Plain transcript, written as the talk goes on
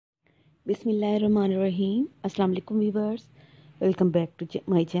बिस्मिल्लाहिर्रहमानिर्रहीम। अस्सलाम वालेकुम viewers, welcome back to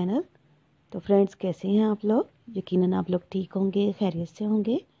my channel. तो फ्रेंड्स, कैसे हैं आप लोग? यकीनन आप लोग ठीक होंगे, खैरियत से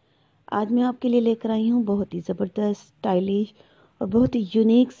होंगे। आज मैं आपके लिए लेकर आई हूँ बहुत ही ज़बरदस्त, स्टाइलिश और बहुत ही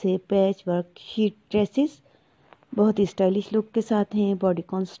यूनिक से पैच वर्क शीट ड्रेसेस। बहुत ही स्टाइलिश लुक के साथ हैं,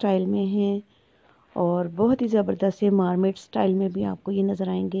 बॉडीकॉन स्टाइल में हैं और बहुत ही ज़बरदस्त से मार्मेड स्टाइल में भी आपको ये नज़र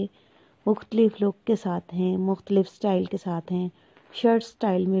आएंगे। मुख्तलिफ लुक के साथ हैं, मुख्तलिफ स्टाइल के साथ हैं, शर्ट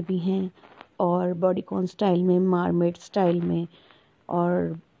स्टाइल में भी हैं और बॉडीकॉन स्टाइल में, मार्मेड स्टाइल में,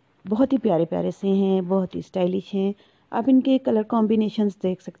 और बहुत ही प्यारे प्यारे से हैं, बहुत ही स्टाइलिश हैं। आप इनके कलर कॉम्बिनेशंस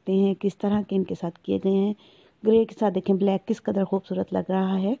देख सकते हैं किस तरह के इनके साथ किए गए हैं। ग्रे के साथ देखें ब्लैक किस कदर खूबसूरत लग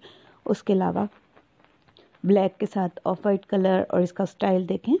रहा है। उसके अलावा ब्लैक के साथ ऑफ वाइट कलर, और इसका स्टाइल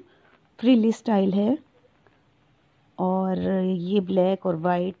देखें, फ्रीली स्टाइल है। और ये ब्लैक और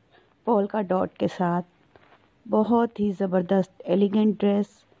वाइट पोल्का डॉट के साथ बहुत ही ज़बरदस्त एलिगेंट ड्रेस,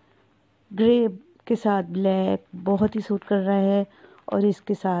 ग्रे के साथ ब्लैक बहुत ही सूट कर रहा है। और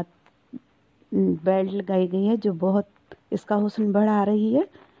इसके साथ बेल्ट लगाई गई है जो बहुत इसका हुस्न बढ़ा रही है।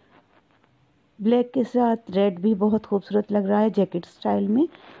 ब्लैक के साथ रेड भी बहुत खूबसूरत लग रहा है जैकेट स्टाइल में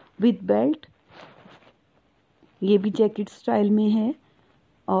विद बेल्ट। ये भी जैकेट स्टाइल में है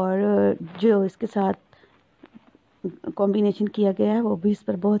और जो इसके साथ कॉम्बिनेशन किया गया है वो भी इस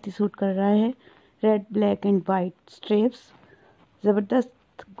पर बहुत ही सूट कर रहा है। Red, black and white straps,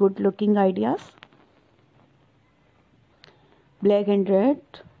 ज़बरदस्त good looking ideas. Black and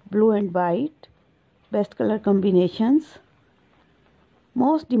red, blue and white, best colour combinations,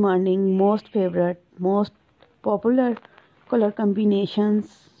 most demanding, most favourite, most popular colour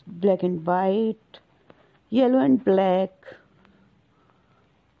combinations, black and white, yellow and black,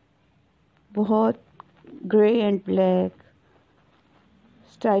 बहुत grey and black,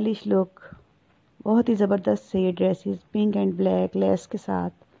 stylish look, बहुत ही ज़बरदस्त से ये dresses pink and black lace के साथ,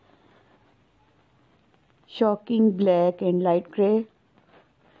 shocking black and light grey,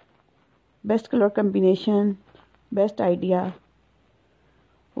 best colour combination, best idea,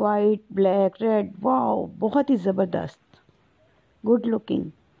 white, black, red, wow, बहुत ही ज़बरदस्त, good looking,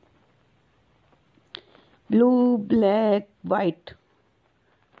 blue, black, white,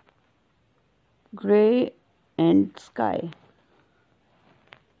 grey and sky,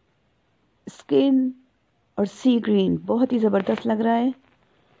 skin और सी green, बहुत ही ज़बरदस्त लग रहा है।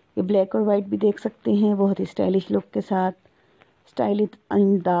 ये ब्लैक और वाइट भी देख सकते हैं, बहुत ही स्टाइलिश लुक के साथ, स्टाइलिश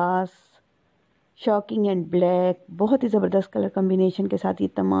अंदाज, शॉकिंग एंड ब्लैक, बहुत ही ज़बरदस्त कलर कॉम्बिनेशन के साथ ये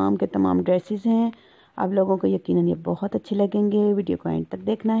तमाम के तमाम ड्रेसेस हैं। आप लोगों को यकीनन ये बहुत अच्छे लगेंगे। वीडियो को एंड तक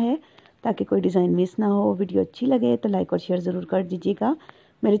देखना है ताकि कोई डिज़ाइन मिस ना हो। वीडियो अच्छी लगे तो लाइक और शेयर ज़रूर कर दीजिएगा।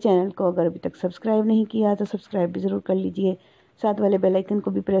 मेरे चैनल को अगर अभी तक सब्सक्राइब नहीं किया तो सब्सक्राइब भी ज़रूर कर लीजिए। साथ वाले बेल आइकन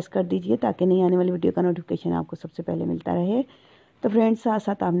को भी प्रेस कर दीजिए ताकि नई आने वाली वीडियो का नोटिफिकेशन आपको सबसे पहले मिलता रहे। तो फ्रेंड्स, साथ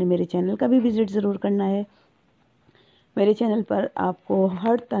साथ आपने मेरे चैनल का भी विज़िट ज़रूर करना है। मेरे चैनल पर आपको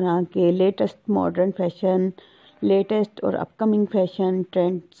हर तरह के लेटेस्ट मॉडर्न फैशन, लेटेस्ट और अपकमिंग फैशन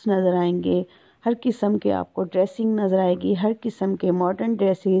ट्रेंड्स नज़र आएंगे। हर किस्म के आपको ड्रेसिंग नज़र आएगी, हर किस्म के modern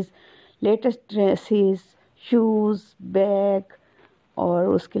dresses, latest dresses, shoes, bag, और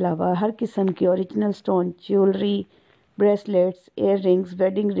उसके अलावा हर किस्म की original stone jewellery, bracelets, air rings,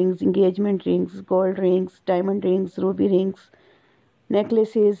 wedding rings, engagement rings, gold rings, diamond rings, Ruby rings,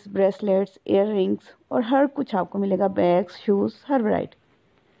 necklaces, bracelets, air rings, और हर कुछ आपको मिलेगा, bags, shoes, her variety.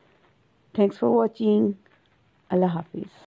 Thanks for watching. अल्लाह हाफिज़।